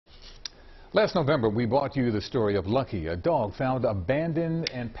Last November, we brought you the story of Lucky, a dog found abandoned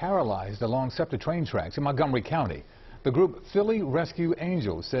and paralyzed along SEPTA train tracks in Montgomery County. The group Philly Rescue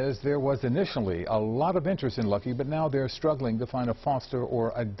Angels says there was initially a lot of interest in Lucky, but now they're struggling to find a foster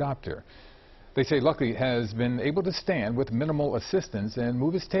or adopter. They say Lucky has been able to stand with minimal assistance and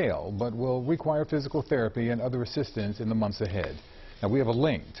move his tail, but will require physical therapy and other assistance in the months ahead. Now, we have a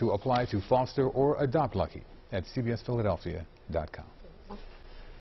link to apply to foster or adopt Lucky at cbsphiladelphia.com.